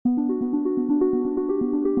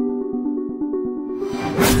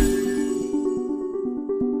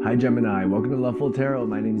Hi Gemini, welcome to Loveful Tarot.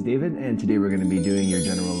 My name is David and today we're going to be doing your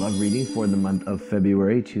general love reading for the month of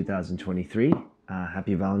February 2023.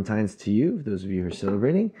 Happy Valentine's to you, those of you who are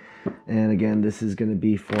celebrating. And again, this is going to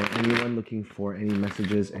be for anyone looking for any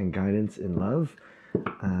messages and guidance in love.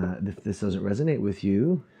 If this doesn't resonate with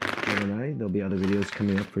you, Gemini, there'll be other videos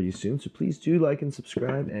coming up for you soon. So please do like and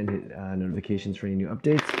subscribe and hit notifications for any new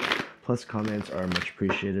updates. Plus comments are much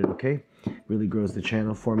appreciated, okay? Really grows the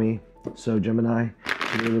channel for me. So Gemini,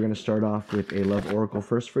 today we're going to start off with a love oracle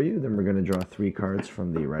first for you. Then we're going to draw 3 cards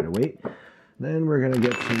from the Rider-Waite. Then we're going to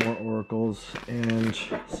get some more oracles and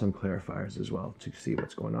some clarifiers as well to see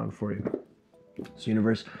what's going on for you. So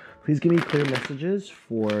universe, please give me clear messages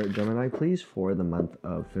for Gemini, please, for the month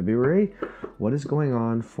of February. What is going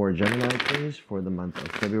on for Gemini, please, for the month of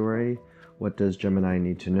February? What does Gemini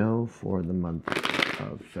need to know for the month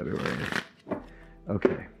of February?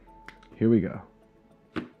 Okay, here we go.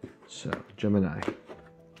 So, Gemini.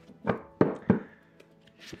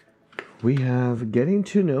 We have getting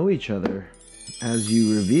to know each other. As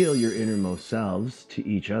you reveal your innermost selves to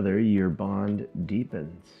each other, your bond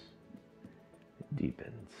deepens.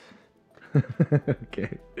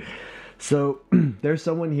 Okay. So, there's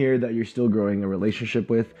someone here that you're still growing a relationship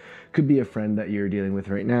with. Could be a friend that you're dealing with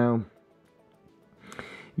right now.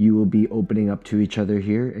 You will be opening up to each other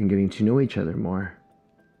here and getting to know each other more.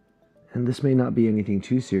 And this may not be anything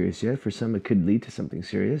too serious yet. For some, it could lead to something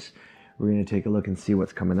serious. We're going to take a look and see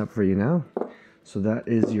what's coming up for you now. So that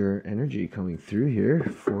is your energy coming through here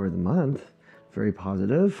for the month. Very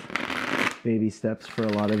positive. Baby steps for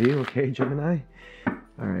a lot of you. Okay, Gemini?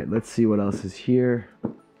 All right, let's see what else is here.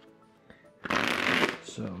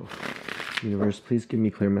 So, universe, please give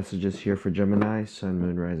me clear messages here for Gemini, Sun,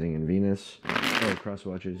 Moon, Rising, and Venus. Oh, cross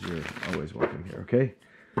watchers, you're always welcome here, okay?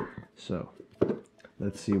 So,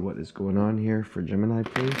 let's see what is going on here for Gemini,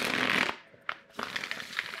 please.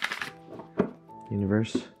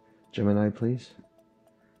 Universe, Gemini, please.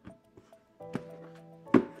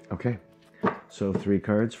 Okay, so 3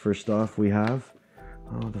 cards. First off, we have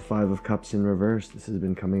the 5 of Cups in reverse. This has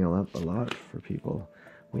been coming up a lot for people.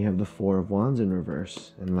 We have the 4 of Wands in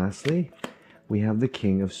reverse. And lastly, we have the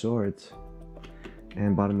King of Swords.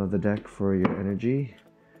 And bottom of the deck for your energy,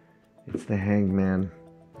 it's the Hanged Man.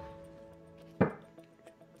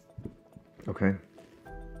 Okay.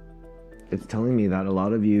 It's telling me that a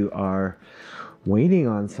lot of you are waiting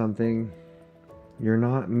on something. You're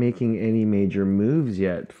not making any major moves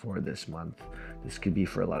yet for this month. This could be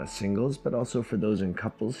for a lot of singles, but also for those in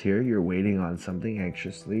couples here. You're waiting on something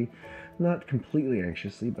anxiously. Not completely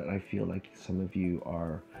anxiously, but I feel like some of you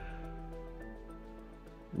are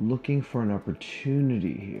looking for an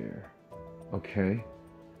opportunity here. Okay.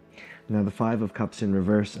 Now the 5 of Cups in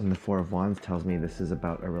reverse and the 4 of Wands tells me this is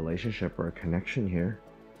about a relationship or a connection here.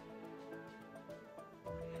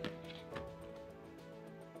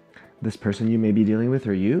 This person you may be dealing with,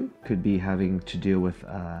 or you, could be having to deal with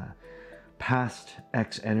past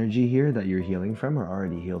ex energy here that you're healing from or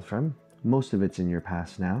already healed from. Most of it's in your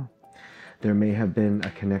past now. There may have been a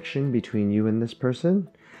connection between you and this person.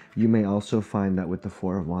 You may also find that with the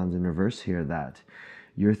 4 of Wands in reverse here that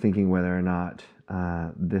you're thinking whether or not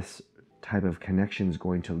this type of connection is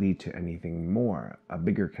going to lead to anything more, a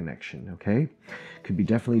bigger connection, okay? Could be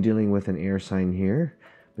definitely dealing with an air sign here,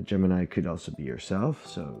 but Gemini could also be yourself,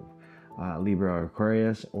 so Libra or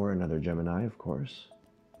Aquarius, or another Gemini, of course.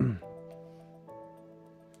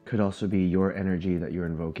 Could also be your energy that you're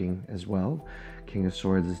invoking as well. King of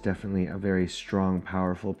Swords is definitely a very strong,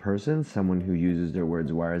 powerful person, someone who uses their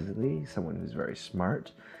words wisely, someone who's very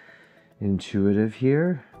smart, intuitive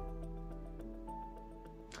here,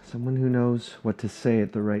 someone who knows what to say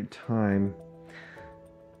at the right time,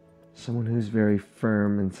 someone who's very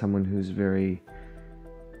firm, and someone who's very,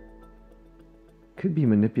 could be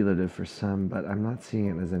manipulative for some, but I'm not seeing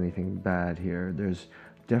it as anything bad here. There's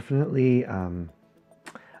definitely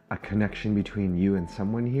a connection between you and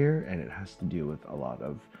someone here, and it has to do with a lot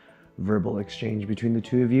of verbal exchange between the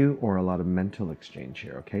two of you, or a lot of mental exchange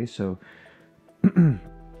here, okay? So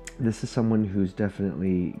this is someone who's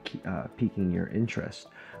definitely piquing your interest.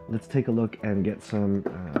 Let's take a look and get some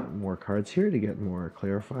more cards here to get more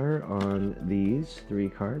clarifier on these 3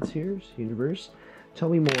 cards here, universe. Tell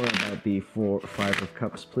me more about the 5 of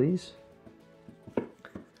Cups, please.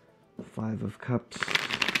 5 of Cups.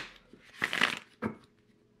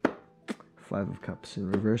 5 of Cups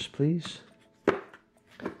in reverse, please.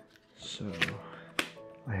 So,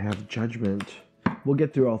 I have Judgment. We'll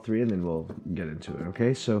get through all 3 and then we'll get into it,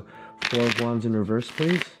 okay? So, 4 of Wands in reverse,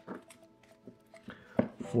 please.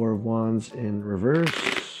 4 of Wands in reverse.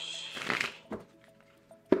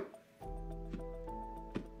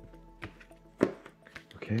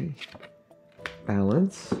 Okay. Okay.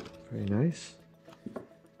 Balance. Very nice.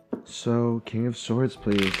 So, King of Swords,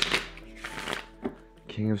 please.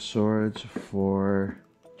 King of Swords for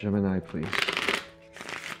Gemini, please.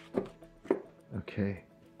 Okay.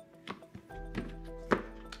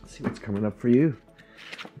 Let's see what's coming up for you.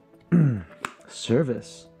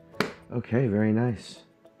 Service. Okay, very nice.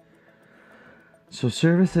 So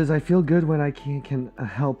service is, I feel good when I can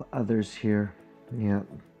help others here. Yeah.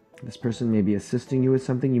 This person may be assisting you with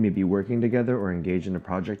something. You may be working together or engaged in a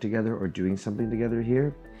project together or doing something together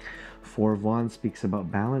here. Four of Wands speaks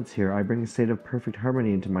about balance here. I bring a state of perfect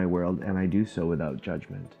harmony into my world, and I do so without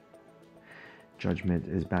judgment. Judgment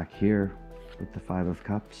is back here with the Five of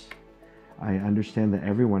Cups. I understand that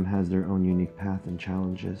everyone has their own unique path and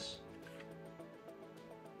challenges.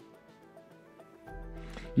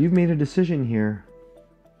 You've made a decision here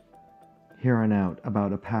on out,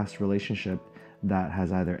 about a past relationship that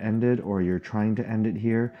has either ended or you're trying to end it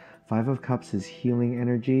here. Five of Cups is healing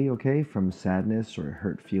energy, okay, from sadness or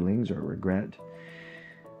hurt feelings or regret.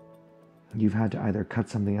 You've had to either cut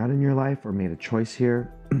something out in your life or made a choice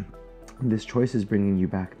here. This choice is bringing you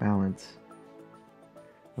back balance,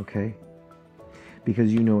 okay?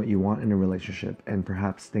 Because you know what you want in a relationship, and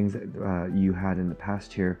perhaps things that you had in the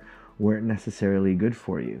past here weren't necessarily good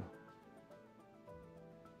for you.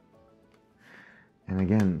 And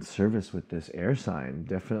again, service with this air sign,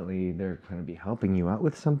 definitely they're going to be helping you out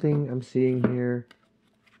with something I'm seeing here.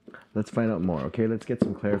 Let's find out more, okay? Let's get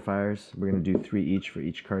some clarifiers. We're going to do 3 each for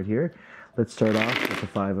each card here. Let's start off with the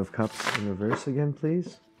Five of Cups in reverse again,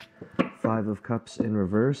 please. Five of Cups in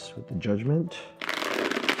reverse with the Judgment.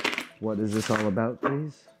 What is this all about,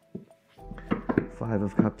 please? Five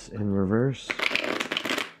of Cups in reverse.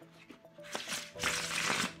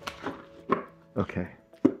 Okay.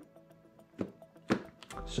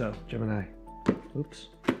 So, Gemini. Oops.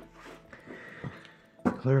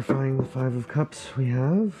 Clarifying the Five of Cups, we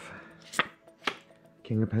have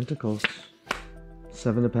King of Pentacles,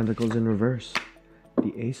 Seven of Pentacles in reverse,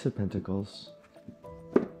 the Ace of Pentacles.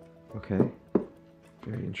 Okay.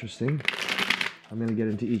 Very interesting. I'm going to get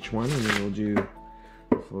into each one and then we'll do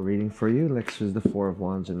a full reading for you. Next is the Four of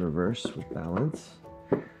Wands in reverse with balance.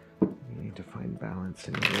 We need to find balance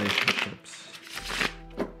in relationships.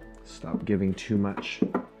 Stop giving too much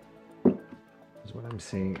is what I'm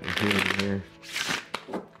saying and hearing here.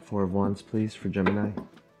 Four of Wands, please, for Gemini.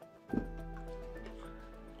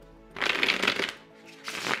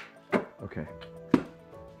 Okay.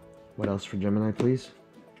 What else for Gemini, please?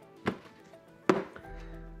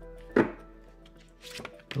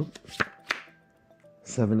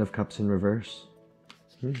 Seven of Cups in reverse.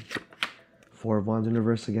 Four of Wands in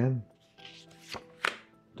reverse again.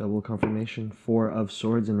 Double confirmation. Four of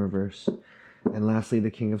Swords in reverse. And lastly,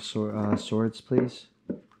 the King of Swords, please.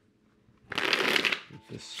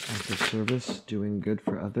 This act of service, doing good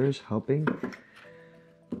for others, helping.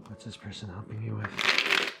 What's this person helping you with?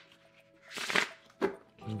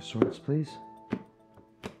 King of Swords, please.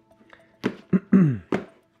 All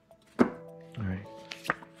right.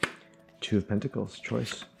 Two of Pentacles,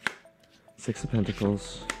 choice. Six of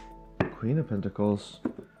Pentacles. Queen of Pentacles.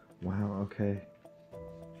 Wow, okay.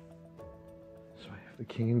 So I have the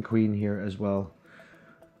King and Queen here as well.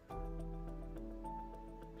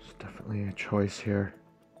 It's definitely a choice here.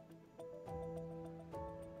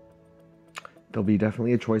 There'll be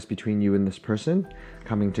definitely a choice between you and this person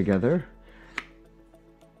coming together.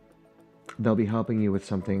 They'll be helping you with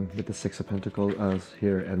something with the Six of Pentacles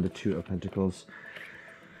here and the Two of Pentacles.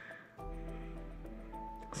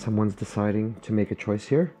 Someone's deciding to make a choice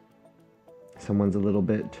here. Someone's a little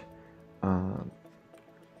bit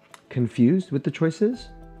confused with the choices.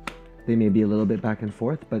 They may be a little bit back and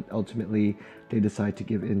forth, but ultimately they decide to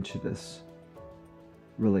give into this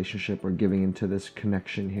relationship or giving into this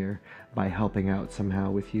connection here by helping out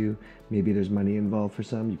somehow with you. Maybe there's money involved for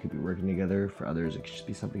some. You could be working together. For others, it could just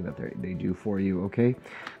be something that they do for you, okay?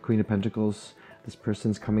 Queen of Pentacles. This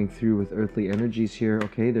person's coming through with earthly energies here,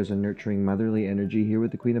 okay? There's a nurturing motherly energy here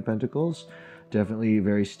with the Queen of Pentacles. Definitely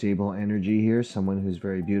very stable energy here. Someone who's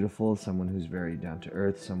very beautiful, someone who's very down to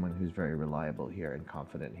earth, someone who's very reliable here and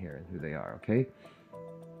confident here in who they are, okay?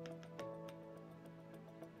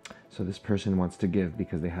 So this person wants to give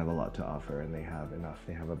because they have a lot to offer and they have enough.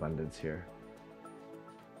 They have abundance here.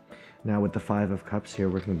 Now with the Five of Cups here,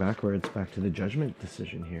 working backwards, back to the Judgment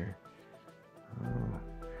decision here.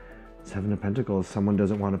 Seven of Pentacles, someone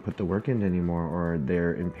doesn't want to put the work in anymore, or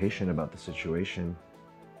they're impatient about the situation,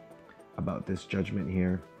 about this judgment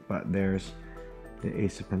here. But there's the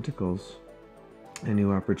Ace of Pentacles, a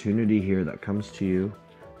new opportunity here that comes to you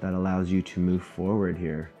that allows you to move forward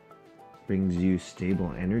here. brings you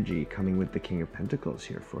stable energy, coming with the King of Pentacles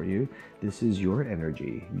here for you. This is your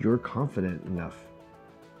energy. You're confident enough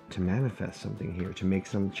to manifest something here, to make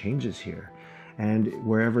some changes here. And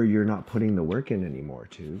wherever you're not putting the work in anymore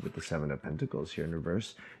too, with the Seven of Pentacles here in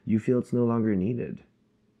reverse, you feel it's no longer needed.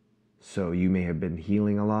 So you may have been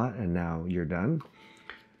healing a lot and now you're done.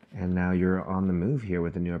 And now you're on the move here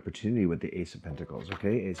with a new opportunity with the Ace of Pentacles,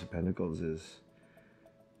 okay? Ace of Pentacles is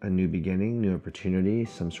a new beginning, new opportunity,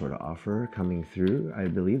 some sort of offer coming through. I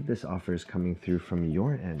believe this offer is coming through from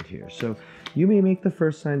your end here. So you may make the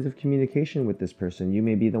first signs of communication with this person. You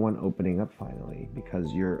may be the one opening up finally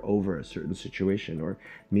because you're over a certain situation, or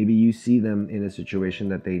maybe you see them in a situation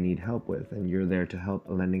that they need help with and you're there to help,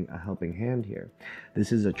 lending a helping hand here.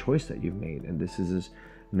 This is a choice that you've made, and this is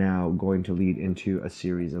now going to lead into a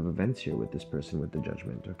series of events here with this person with the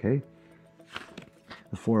Judgment, okay?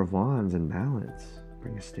 The Four of Wands and balance.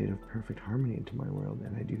 Bring a state of perfect harmony into my world,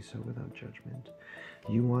 and I do so without judgment.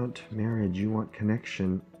 You want marriage, you want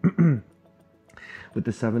connection. With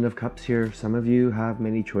the Seven of Cups here, some of you have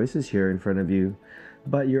many choices here in front of you,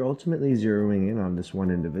 but you're ultimately zeroing in on this one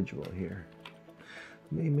individual here.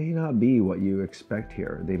 They may not be what you expect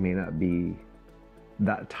here. They may not be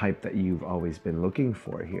that type that you've always been looking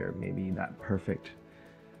for here. Maybe that perfect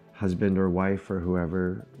husband or wife or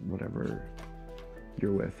whoever, whatever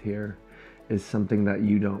you're with here, is something that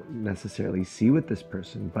you don't necessarily see with this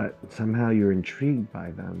person, but somehow you're intrigued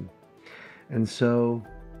by them. And so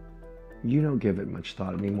you don't give it much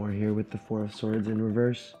thought anymore here with the Four of Swords in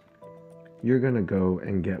reverse. You're going to go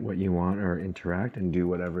and get what you want or interact and do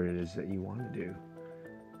whatever it is that you want to do.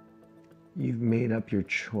 You've made up your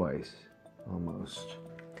choice, almost.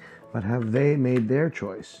 But have they made their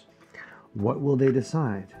choice? What will they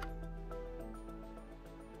decide?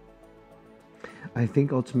 I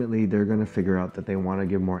think ultimately they're going to figure out that they want to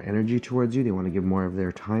give more energy towards you. They want to give more of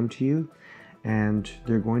their time to you. And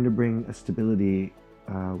they're going to bring a stability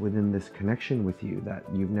within this connection with you that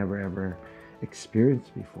you've never ever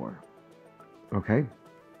experienced before. Okay?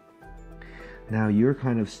 Now you're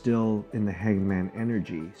kind of still in the Hangman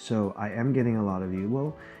energy. So I am getting a lot of you.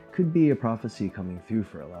 Well, could be a prophecy coming through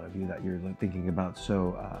for a lot of you that you're thinking about.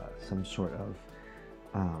 So some sort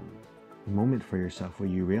of moment for yourself where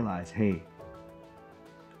you realize, hey,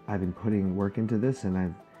 I've been putting work into this and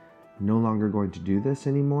I'm no longer going to do this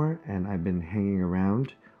anymore, and I've been hanging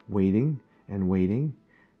around waiting and waiting.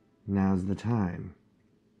 Now's the time.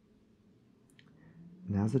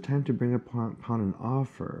 Now's the time to bring upon an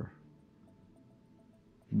offer,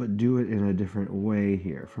 but do it in a different way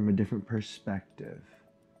here, from a different perspective.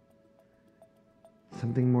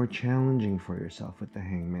 Something more challenging for yourself with the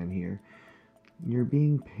Hangman here. You're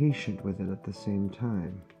being patient with it at the same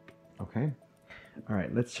time. Okay? All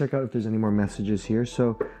right, let's check out if there's any more messages here.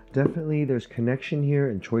 So definitely there's connection here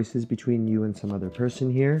and choices between you and some other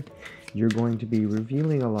person here. You're going to be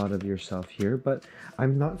revealing a lot of yourself here, but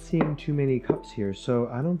I'm not seeing too many cups here. So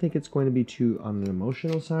I don't think it's going to be too on an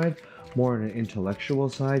emotional side, more on an intellectual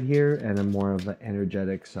side here, and a more of an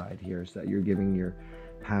energetic side here, so that you're giving your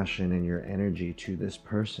passion and your energy to this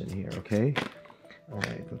person here, okay? All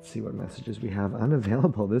right, let's see what messages we have.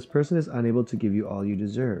 Unavailable. This person is unable to give you all you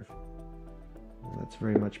deserve. That's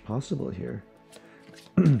very much possible here.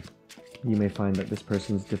 You may find that this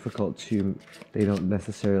person's difficult to, they don't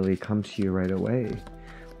necessarily come to you right away.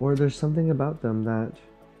 Or there's something about them that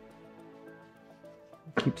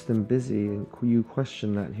keeps them busy, and you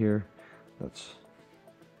question that here. That's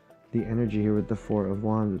the energy here with the Four of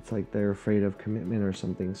Wands. It's like they're afraid of commitment or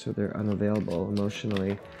something, so they're unavailable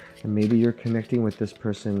emotionally. And maybe you're connecting with this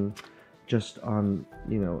person just on,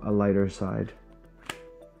 you know, a lighter side.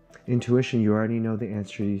 Intuition, you already know the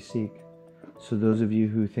answer you seek. So those of you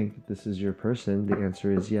who think that this is your person, the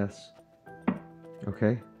answer is yes.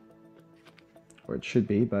 Okay? Or it should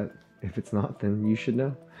be, but if it's not, then you should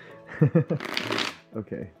know.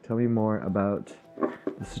 Okay, tell me more about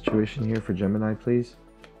the situation here for Gemini, please.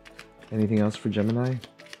 Anything else for Gemini?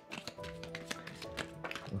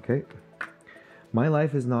 Okay. My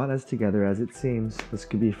life is not as together as it seems. This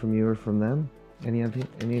could be from you or from them.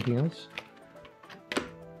 Anything else?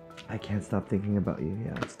 I can't stop thinking about you.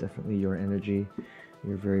 Yeah, it's definitely your energy.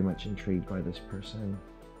 You're very much intrigued by this person.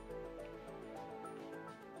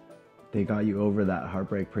 They got you over that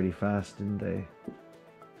heartbreak pretty fast, didn't they?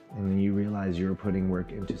 And then you realize you were putting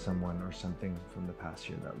work into someone or something from the past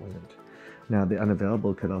year that wasn't. Now, the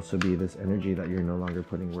unavailable could also be this energy that you're no longer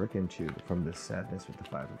putting work into from this sadness with the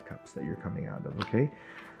Five of Cups that you're coming out of, okay?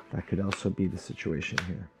 That could also be the situation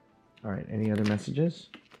here. All right, any other messages?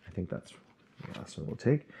 I think that's the last one we'll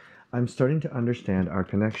take. I'm starting to understand our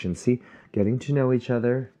connection. See, getting to know each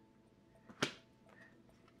other,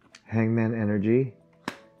 Hangman energy,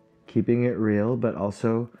 keeping it real, but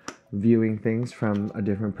also viewing things from a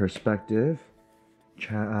different perspective,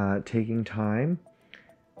 taking time,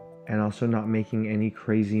 and also not making any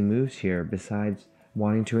crazy moves here besides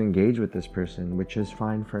wanting to engage with this person, which is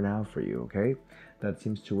fine for now for you, okay? That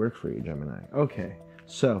seems to work for you, Gemini. Okay,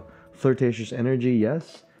 so flirtatious energy,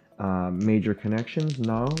 yes. Major connections,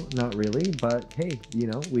 no, not really, but hey, you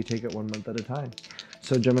know, we take it 1 month at a time.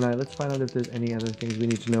 So Gemini, let's find out if there's any other things we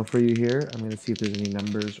need to know for you here. I'm going to see if there's any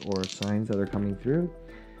numbers or signs that are coming through.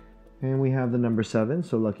 And we have the number 7,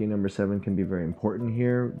 so lucky number 7 can be very important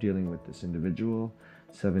here, dealing with this individual.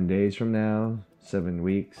 7 days from now, 7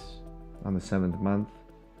 weeks, on the 7th month,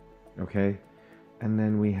 okay? And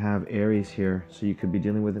then we have Aries here, so you could be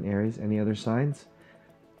dealing with an Aries. Any other signs?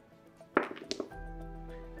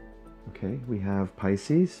 Okay, we have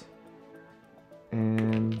Pisces,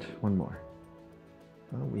 and one more.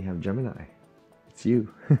 Oh, we have Gemini. It's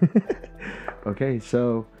you. Okay,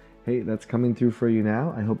 so hey, that's coming through for you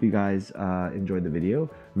now. I hope you guys enjoyed the video.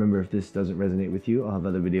 Remember, if this doesn't resonate with you, I'll have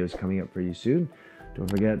other videos coming up for you soon. Don't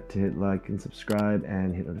forget to hit like and subscribe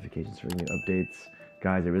and hit notifications for new updates.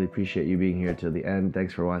 Guys, I really appreciate you being here till the end.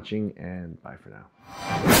 Thanks for watching, and bye for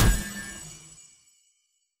now.